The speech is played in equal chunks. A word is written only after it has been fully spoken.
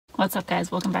What's up,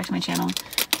 guys? Welcome back to my channel.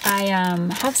 I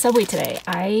have Subway today.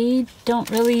 I don't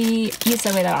really eat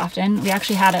Subway that often. We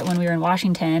actually had it when we were in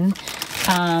Washington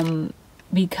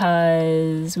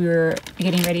because we were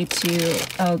getting ready to,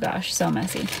 oh gosh, so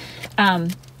messy.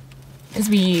 Because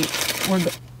we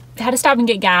had to stop and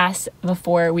get gas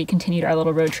before we continued our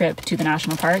little road trip to the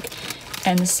national park.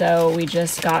 And so we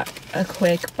just got a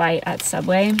quick bite at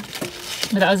Subway.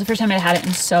 But that was the first time I'd had it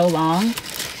in so long.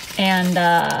 And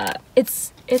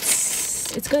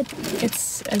it's good.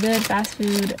 It's a good fast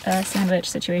food sandwich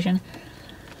situation.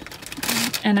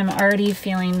 And I'm already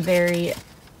feeling very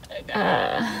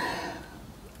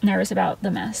nervous about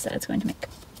the mess that it's going to make.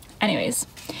 Anyways,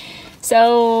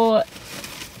 so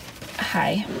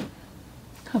hi.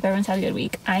 Hope everyone's had a good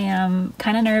week. I am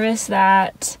kind of nervous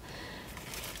that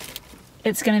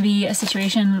it's going to be a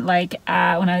situation like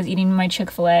when I was eating my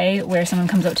Chick-fil-A where someone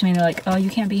comes up to me and they're like, oh,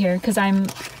 you can't be here. Because I'm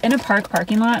in a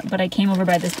parking lot, but I came over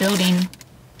by this building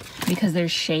because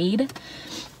there's shade.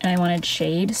 And I wanted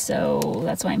shade, so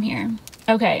that's why I'm here.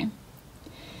 Okay.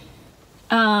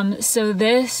 So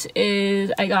this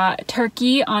is, I got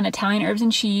turkey on Italian herbs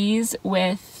and cheese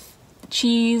with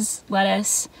cheese,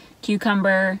 lettuce,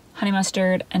 cucumber, honey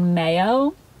mustard, and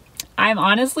mayo. I'm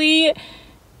honestly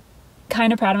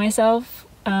kind of proud of myself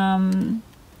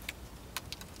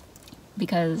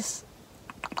because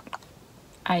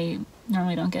I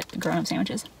normally don't get grown-up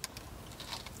sandwiches.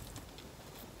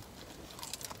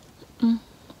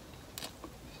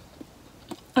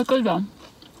 That's good though.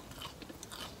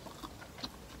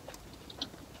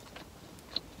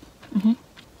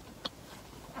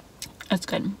 That's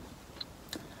good.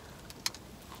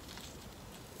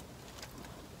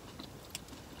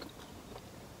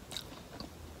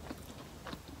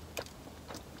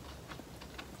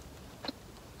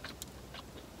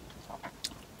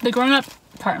 The grown-up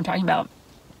part I'm talking about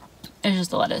is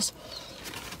just the lettuce.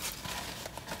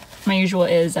 My usual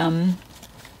is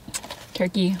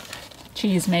turkey,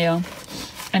 cheese, mayo,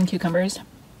 and cucumbers.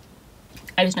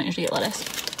 I just don't usually get lettuce.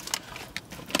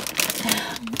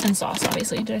 And sauce,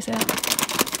 obviously. Did I say that?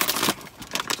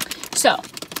 So,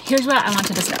 here's what I want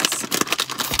to discuss.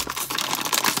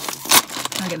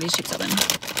 I'll get these sheets open.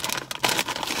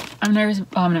 I'm nervous.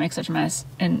 Oh, I'm gonna make such a mess.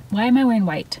 And why am I wearing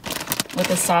white?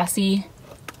 With a saucy...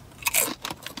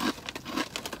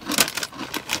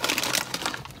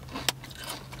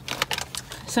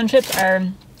 Sun chips are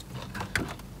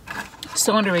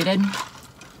so underrated.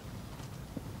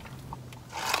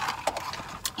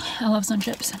 I love Sun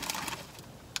chips.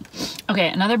 Okay,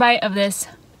 another bite of this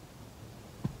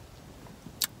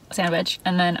sandwich,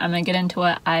 and then I'm gonna get into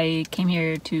what I came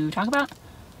here to talk about.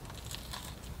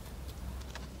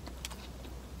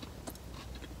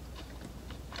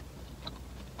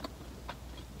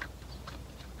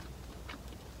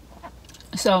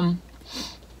 So,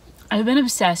 I've been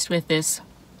obsessed with this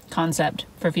concept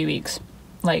for a few weeks.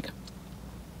 Like,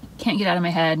 can't get out of my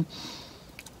head.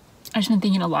 I've just been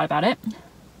thinking a lot about it.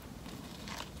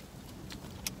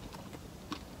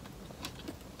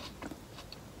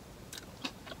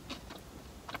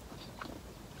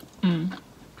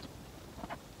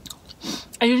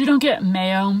 I usually don't get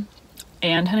mayo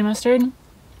and honey mustard.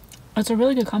 It's a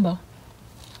really good combo.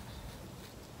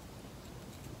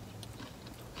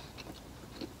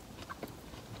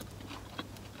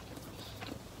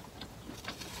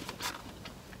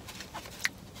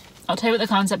 I'll tell you what the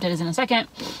concept is in a second,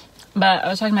 but I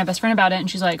was talking to my best friend about it, and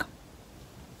she's like,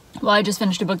 well, I just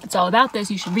finished a book that's all about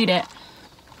this. You should read it.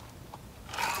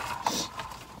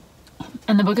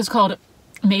 And the book is called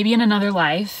Maybe in Another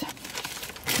Life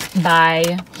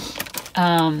by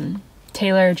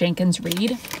Taylor Jenkins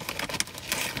Reid.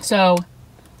 So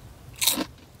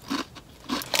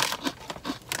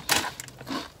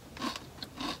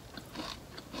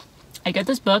I get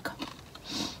this book.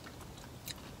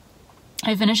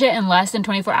 I finished it in less than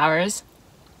 24 hours.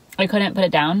 I couldn't put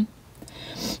it down.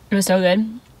 It was so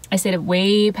good. I stayed up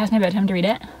way past my bedtime to read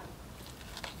it.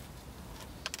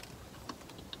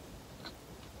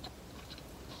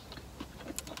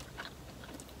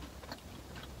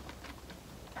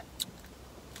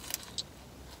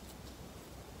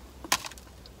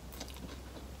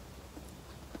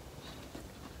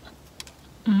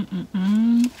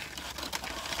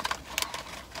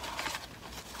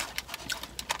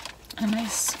 A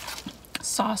nice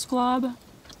sauce glob.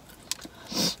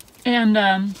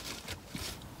 And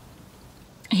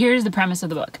here's the premise of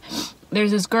the book.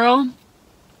 There's this girl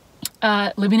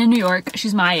living in New York.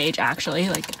 She's my age, actually,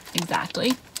 like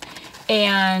exactly.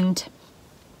 And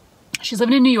she's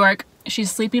living in New York. She's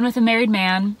sleeping with a married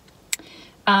man.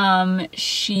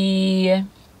 She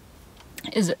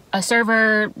is a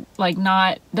server, like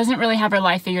doesn't really have her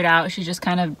life figured out. She's just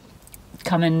kind of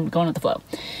going with the flow.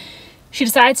 She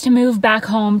decides to move back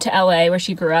home to LA where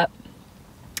she grew up,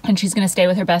 and she's going to stay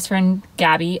with her best friend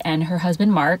Gabby and her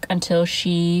husband Mark until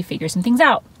she figures some things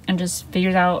out and just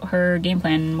figures out her game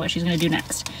plan and what she's going to do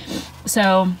next.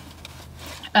 So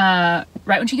right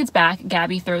when she gets back,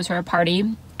 Gabby throws her a party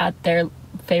at their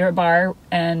favorite bar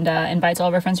and invites all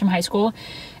of her friends from high school.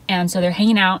 And so they're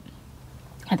hanging out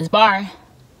at this bar.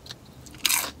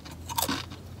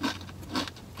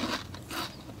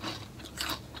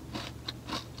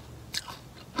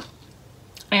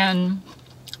 And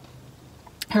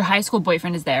her high school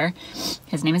boyfriend is there.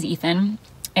 His name is Ethan.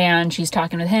 And she's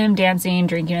talking with him, dancing,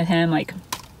 drinking with him. Like,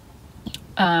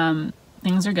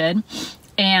 things are good.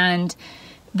 And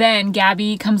then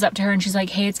Gabby comes up to her and she's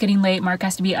like, hey, it's getting late. Mark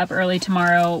has to be up early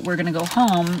tomorrow. We're going to go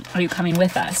home. Are you coming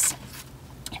with us?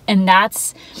 And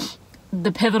that's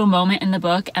the pivotal moment in the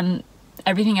book, and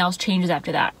everything else changes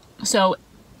after that. So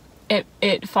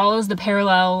it follows the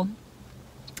parallel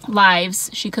lives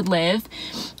she could live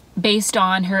based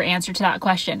on her answer to that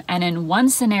question. And in one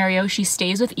scenario, she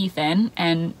stays with Ethan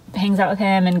and hangs out with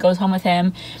him and goes home with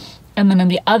him. And then in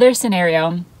the other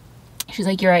scenario, she's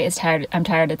like, you're right, I'm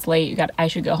tired, it's late, I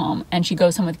should go home. And she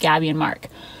goes home with Gabby and Mark.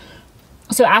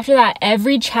 So after that,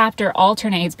 every chapter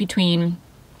alternates between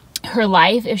her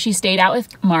life if she stayed out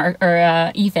with Mark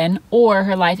or Ethan, or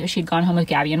her life if she'd gone home with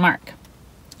Gabby and Mark.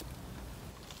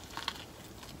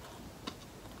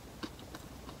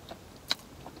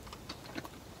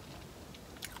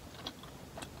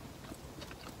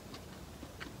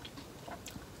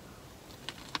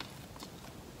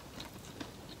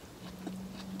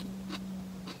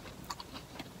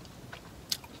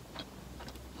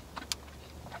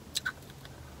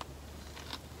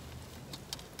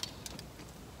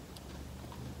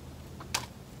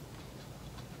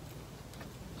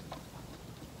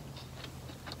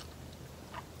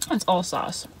 It's all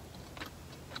sauce.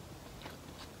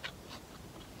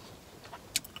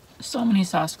 So many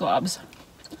sauce globs.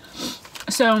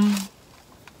 So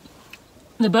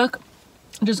the book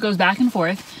just goes back and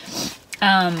forth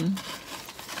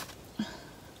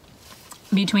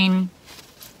between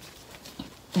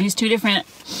these two different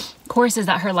courses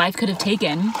that her life could have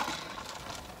taken.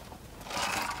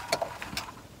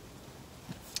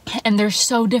 And they're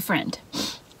so different.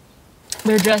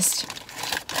 They're just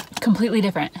completely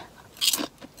different.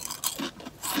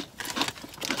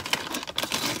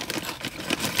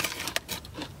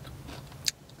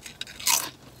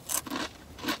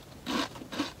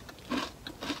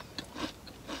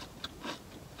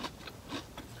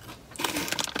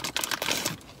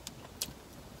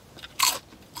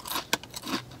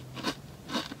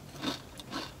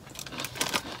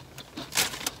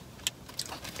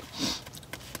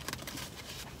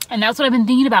 And that's what I've been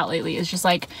thinking about lately. It's just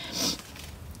like,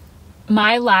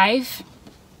 my life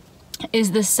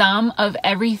is the sum of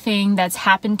everything that's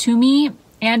happened to me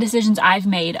and decisions I've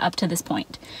made up to this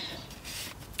point.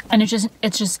 And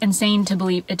it's just insane to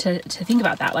believe it, to think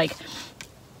about that. Like,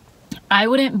 I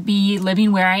wouldn't be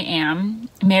living where I am,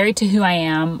 married to who I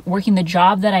am, working the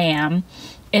job that I am,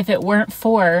 if it weren't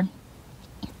for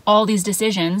all these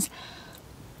decisions,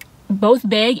 both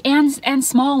big and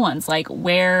small ones, like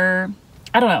where,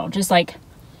 I don't know, just like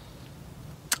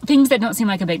things that don't seem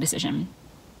like a big decision.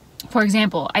 For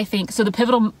example, I think, so the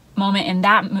pivotal moment in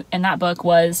that book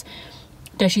was,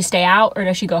 does she stay out or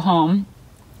does she go home?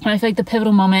 And I feel like the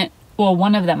pivotal moment, well,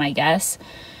 one of them, I guess,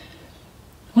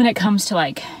 when it comes to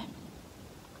like,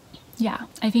 yeah,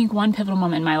 I think one pivotal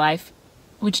moment in my life,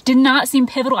 which did not seem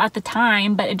pivotal at the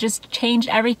time, but it just changed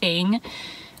everything,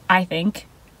 I think,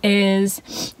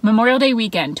 is Memorial Day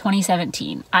weekend,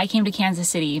 2017. I came to Kansas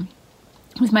City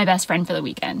with my best friend for the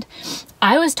weekend.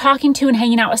 I was talking to and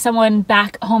hanging out with someone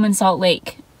back home in Salt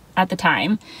Lake at the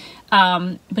time,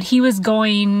 but he was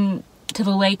going to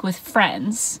the lake with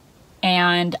friends,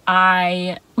 and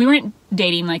we weren't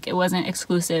dating, like it wasn't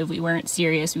exclusive, we weren't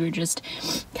serious, we were just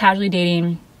casually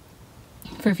dating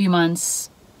for a few months,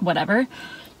 whatever.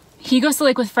 He goes to the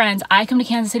lake with friends, I come to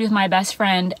Kansas City with my best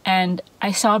friend, and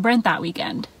I saw Brent that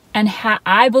weekend. And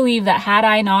I believe that had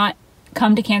I not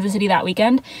come to Kansas City that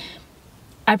weekend,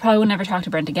 I probably would never talk to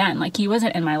Brent again. Like, he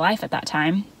wasn't in my life at that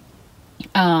time.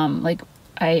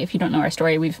 If you don't know our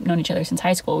story, we've known each other since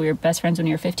high school. We were best friends when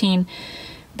we were 15,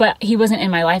 but he wasn't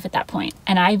in my life at that point.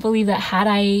 And I believe that had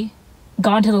I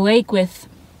gone to the lake with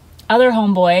other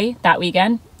homeboy that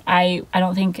weekend, I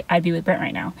don't think I'd be with Brent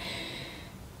right now.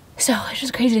 So it's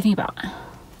just crazy to think about.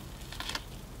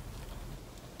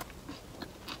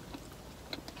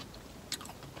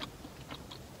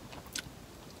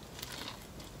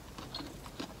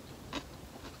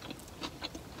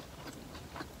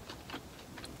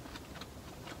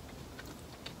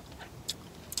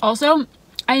 Also,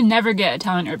 I never get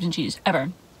Italian herbs and cheese,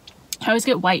 ever. I always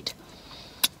get white.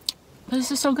 But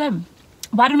this is so good.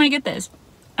 Why didn't I get this?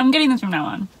 I'm getting this from now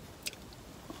on.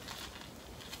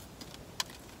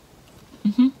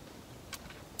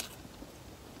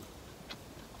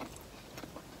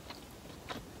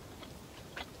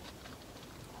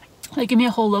 Like, give me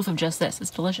a whole loaf of just this. It's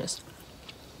delicious.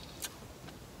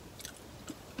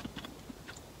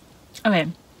 Okay.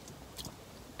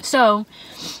 So,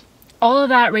 all of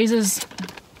that raises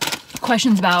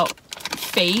questions about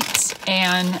fate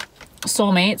and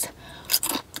soulmates.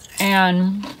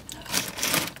 And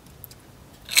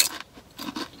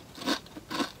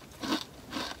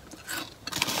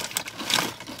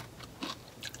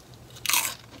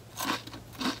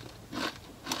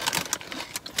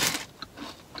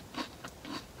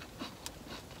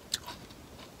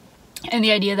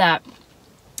the idea that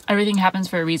everything happens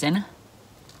for a reason.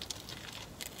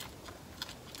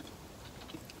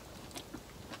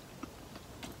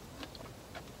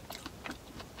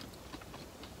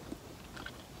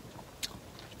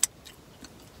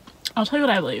 I'll tell you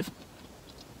what I believe.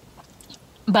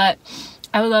 But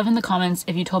I would love in the comments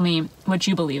if you told me what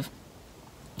you believe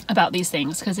about these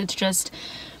things, because it's just,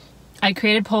 I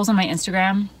created polls on my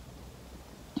Instagram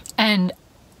and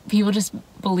people just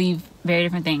believe very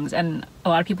different things, and a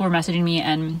lot of people were messaging me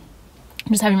and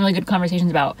just having really good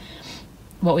conversations about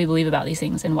what we believe about these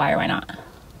things and why or why not.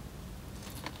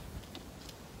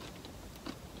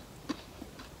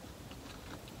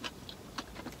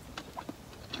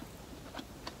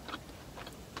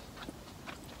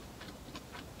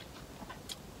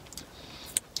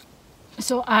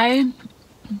 So I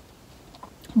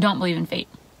don't believe in fate,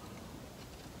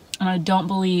 and I don't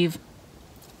believe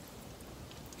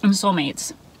in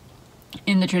soulmates,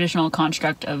 in the traditional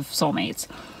construct of soulmates,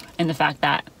 and the fact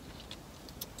that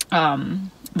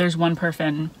there's one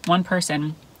person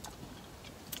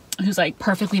who's like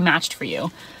perfectly matched for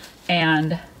you,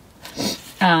 and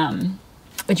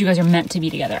that you guys are meant to be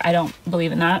together. I don't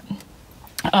believe in that.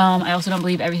 I also don't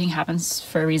believe everything happens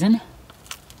for a reason.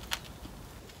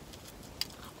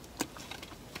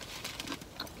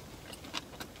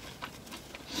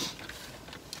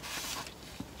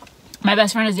 My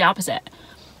best friend is the opposite.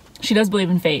 She does believe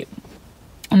in fate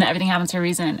and that everything happens for a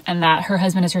reason, and that her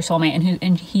husband is her soulmate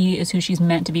and he is who she's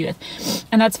meant to be with.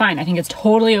 And that's fine. I think it's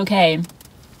totally okay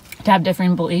to have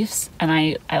different beliefs, and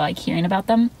I like hearing about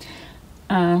them.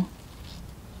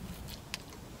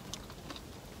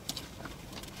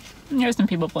 There's some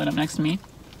people pulling up next to me.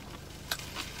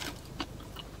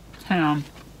 Hang on.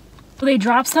 They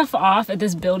dropped stuff off at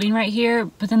this building right here,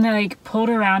 but then they like pulled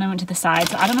around and went to the side.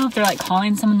 So I don't know if they're like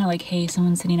calling someone. They're like, hey,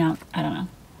 someone's sitting out. I don't know.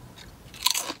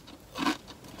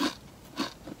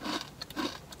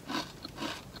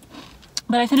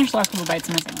 But I finished the last couple bites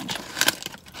in my sandwich.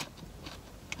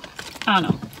 I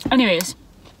don't know. Anyways.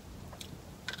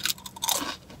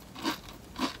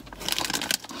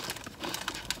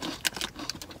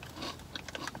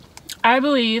 I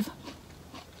believe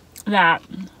that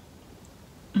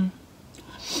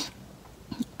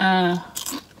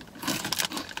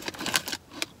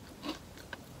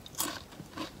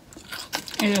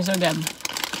these are so good.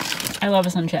 I love a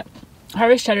sun chip.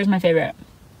 Harvest cheddar is my favorite.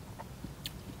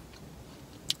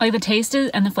 Like, the taste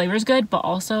is, and the flavor is good, but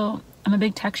also I'm a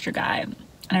big texture guy, and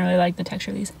I really like the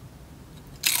texture of these.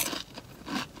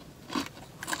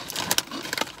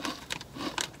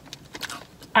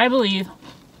 I believe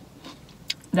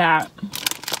that,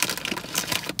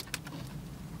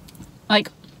 like,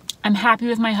 I'm happy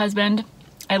with my husband.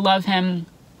 I love him.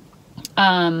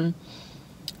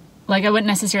 Like, I wouldn't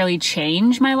necessarily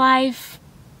change my life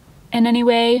in any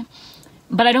way,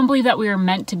 but I don't believe that we were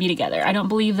meant to be together. I don't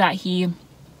believe that he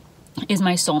is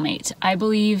my soulmate. I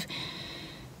believe,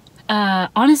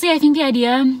 honestly, I think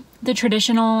the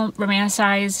traditional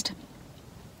romanticized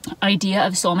idea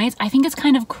of soulmates, I think it's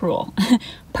kind of cruel,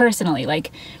 personally.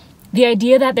 Like, the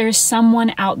idea that there's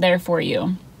someone out there for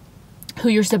you who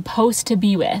you're supposed to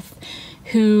be with,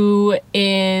 who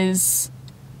is,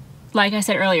 like I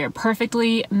said earlier,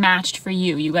 perfectly matched for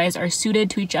you. You guys are suited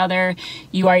to each other.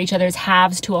 You are each other's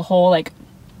halves to a whole. Like,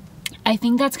 I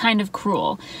think that's kind of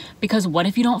cruel, because what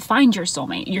if you don't find your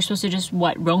soulmate? You're supposed to just,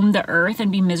 roam the earth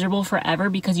and be miserable forever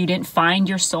because you didn't find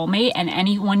your soulmate, and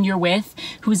anyone you're with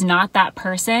who's not that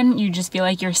person, you just feel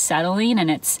like you're settling, and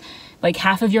it's like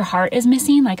half of your heart is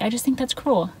missing. Like, I just think that's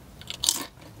cruel.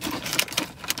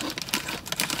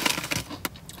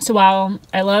 So while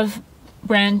I love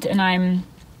Brent and I'm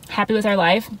happy with our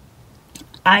life,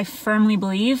 I firmly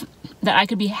believe that I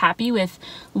could be happy with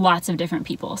lots of different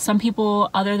people. Some people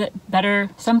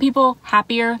some people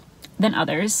happier than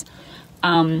others.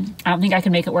 I don't think I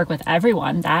could make it work with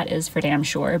everyone, that is for damn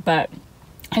sure, but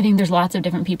I think there's lots of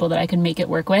different people that I could make it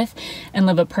work with and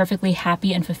live a perfectly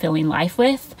happy and fulfilling life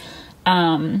with.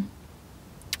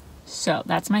 So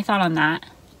that's my thought on that.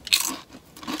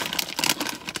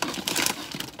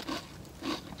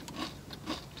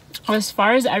 As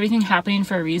far as everything happening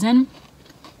for a reason,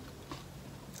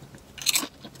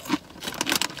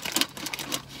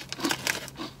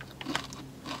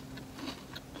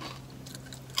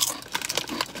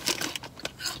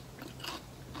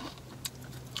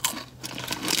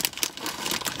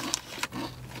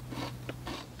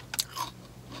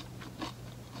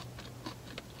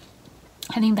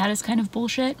 I think that is kind of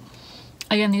bullshit.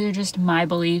 Again, these are just my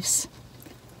beliefs.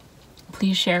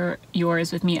 Please share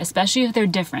yours with me, especially if they're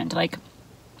different. Like,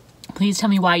 please tell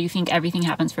me why you think everything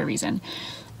happens for a reason.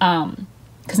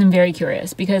 Because I'm very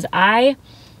curious. Because I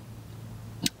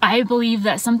believe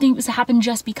that some things happen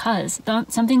just because.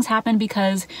 Some things happen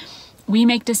because we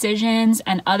make decisions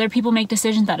and other people make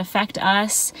decisions that affect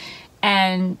us.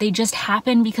 And they just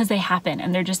happen because they happen.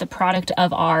 And they're just a product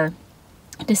of our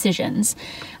decisions.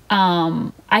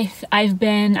 I've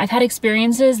had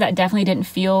experiences that definitely didn't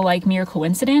feel like mere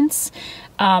coincidence.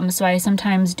 So I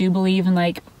sometimes do believe in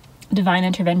like divine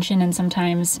intervention, and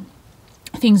sometimes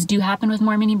things do happen with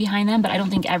more meaning behind them, but I don't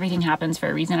think everything happens for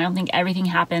a reason. I don't think everything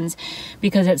happens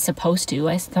because it's supposed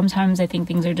to. Sometimes I think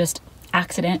things are just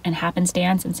accident and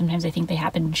happenstance, and sometimes I think they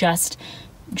happen just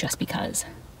because.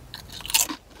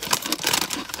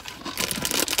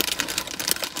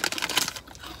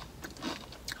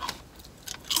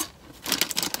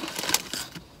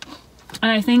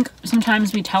 And I think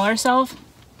sometimes we tell ourselves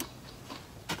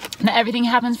that everything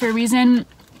happens for a reason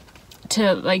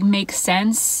to like make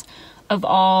sense of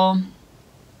all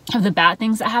of the bad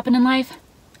things that happen in life.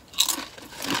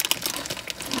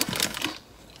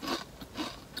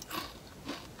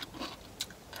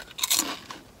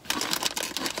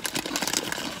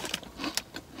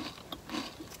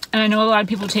 And I know a lot of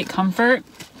people take comfort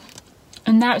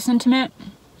in that sentiment,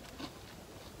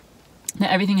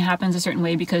 that everything happens a certain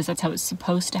way because that's how it's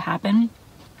supposed to happen.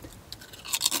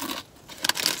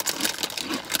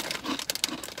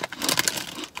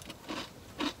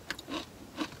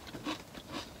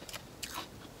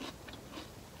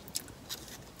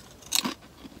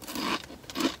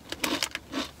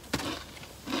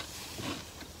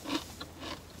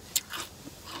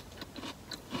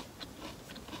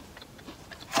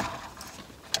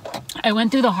 I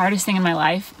went through the hardest thing in my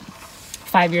life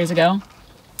 5.5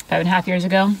 years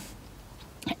ago,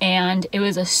 and it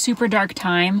was a super dark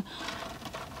time.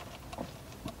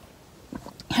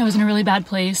 I was in a really bad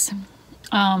place.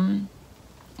 The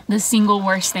single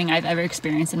worst thing I've ever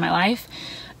experienced in my life.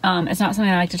 It's not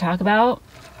something I like to talk about,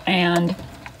 and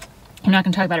I'm not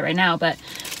going to talk about it right now, but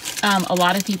a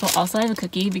lot of people also have a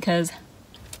cookie because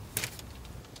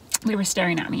they were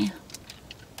staring at me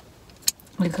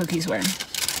with cookies were.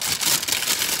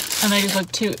 And they just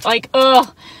looked too, like,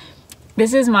 ugh.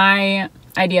 This is my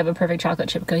idea of a perfect chocolate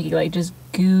chip cookie, like just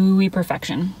gooey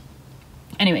perfection.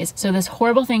 Anyways, so this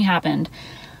horrible thing happened,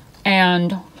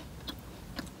 and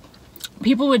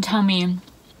people would tell me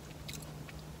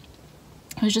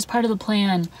it was just part of the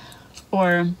plan,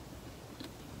 or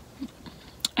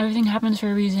everything happens for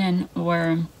a reason,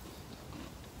 or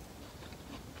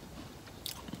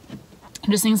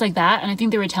just things like that. And I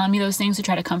think they were telling me those things to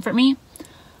try to comfort me.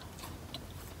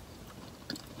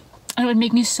 And it would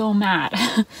make me so mad.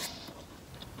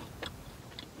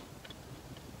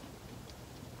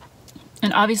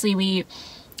 And obviously we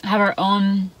have our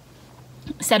own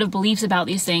set of beliefs about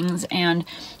these things, and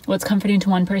what's comforting to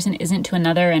one person isn't to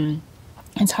another, and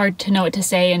it's hard to know what to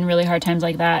say in really hard times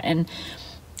like that. And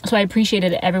so I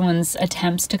appreciated everyone's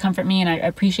attempts to comfort me, and I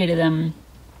appreciated them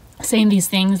saying these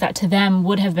things that to them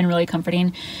would have been really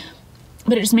comforting.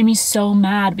 But it just made me so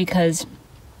mad because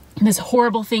this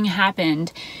horrible thing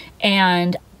happened,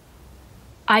 and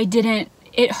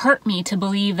it hurt me to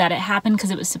believe that it happened because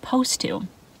it was supposed to,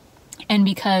 and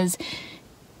because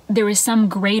there was some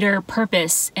greater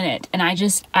purpose in it. And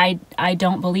I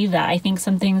don't believe that. I think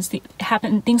some things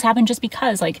happen just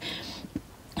because, like,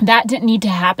 that didn't need to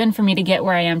happen for me to get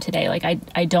where I am today. Like,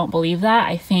 I don't believe that.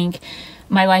 I think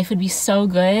my life would be so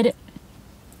good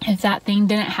if that thing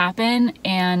didn't happen,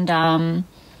 and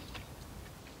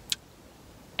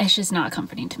it's just not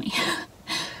comforting to me.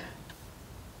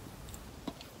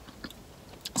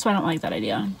 So I don't like that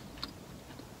idea.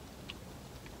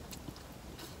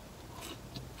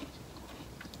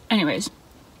 Anyways,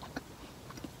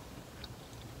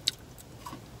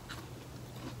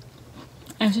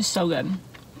 it's just so good.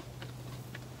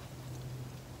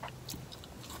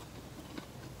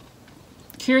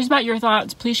 Curious about your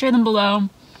thoughts. Please share them below.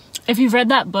 If you've read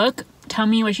that book, tell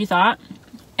me what you thought.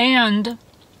 And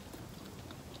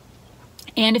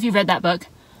if you've read that book,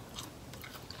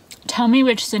 tell me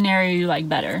which scenario you like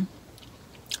better.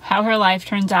 How her life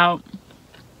turns out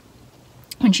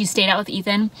when she stayed out with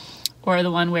Ethan, or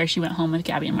the one where she went home with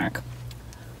Gabby and Mark.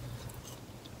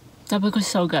 That book was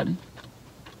so good.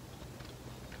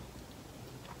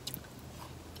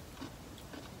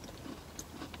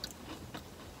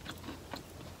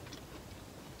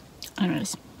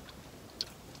 Anyways,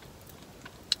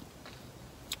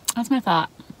 that's my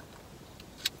thought.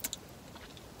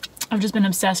 I've just been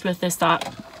obsessed with this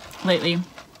thought lately. And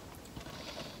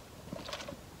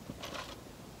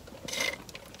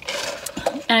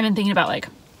I've been thinking about like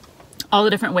all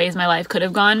the different ways my life could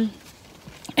have gone,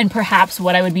 and perhaps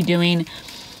what I would be doing,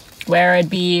 where I'd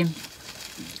be,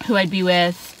 who I'd be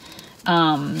with,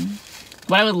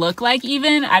 what I would look like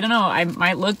even. I don't know. I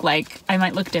might look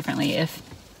differently if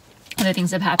other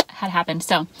things had happened.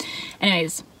 So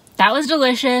anyways, that was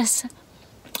delicious.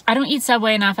 I don't eat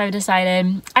Subway enough, I've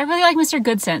decided. I really like Mr.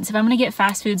 Good Sense. If I'm gonna get a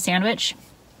fast food sandwich,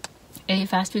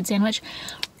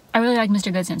 I really like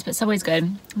Mr. Good Sense, but Subway's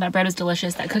good. That bread was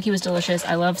delicious. That cookie was delicious.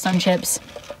 I love Sun Chips.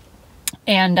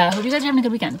 And hope you guys are having a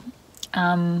good weekend.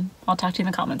 I'll talk to you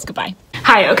in the comments. Goodbye.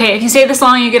 Hi, okay, if you stay this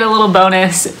long, you get a little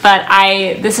bonus, but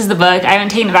this is the book. I haven't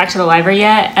taken it back to the library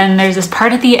yet, and there's this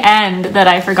part at the end that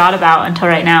I forgot about until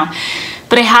right now.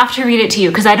 But I have to read it to you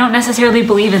because I don't necessarily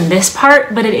believe in this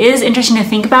part, but it is interesting to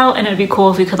think about, and it would be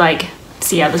cool if we could like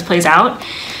see how this plays out.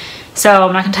 So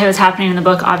I'm not gonna tell you what's happening in the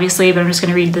book, obviously, but I'm just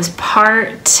gonna read this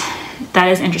part that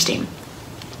is interesting.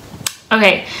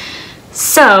 Okay,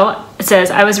 so it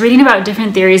says, I was reading about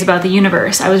different theories about the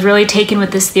universe. I was really taken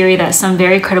with this theory that some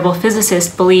very credible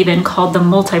physicists believe in called the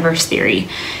multiverse theory.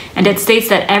 And it states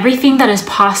that everything that is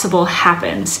possible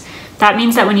happens. That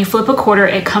means that when you flip a quarter,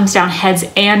 it comes down heads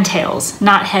and tails,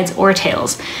 not heads or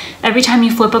tails. Every time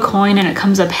you flip a coin and it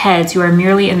comes up heads, you are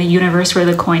merely in the universe where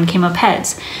the coin came up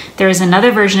heads. There is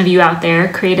another version of you out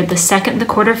there, created the second the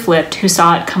quarter flipped, who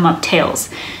saw it come up tails.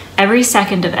 Every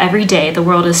second of every day, the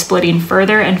world is splitting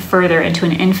further and further into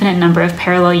an infinite number of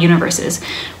parallel universes,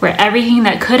 where everything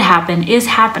that could happen is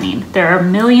happening. There are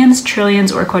millions,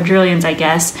 trillions, or quadrillions, I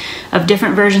guess, of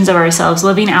different versions of ourselves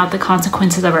living out the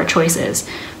consequences of our choices.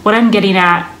 What I'm getting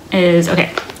at is,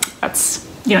 okay, that's,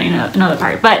 you don't even know the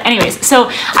part. But anyways,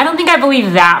 so I don't think I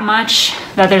believe that much,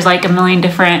 that there's like a million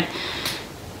different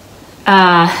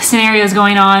scenarios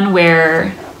going on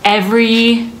where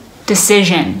every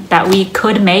decision that we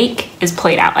could make is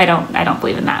played out. I don't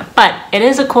believe in that, but it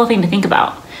is a cool thing to think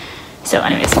about. So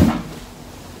anyways,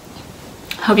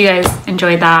 hope you guys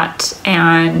enjoyed that,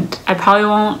 and I probably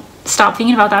won't stop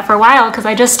thinking about that for a while because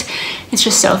it's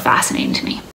just so fascinating to me.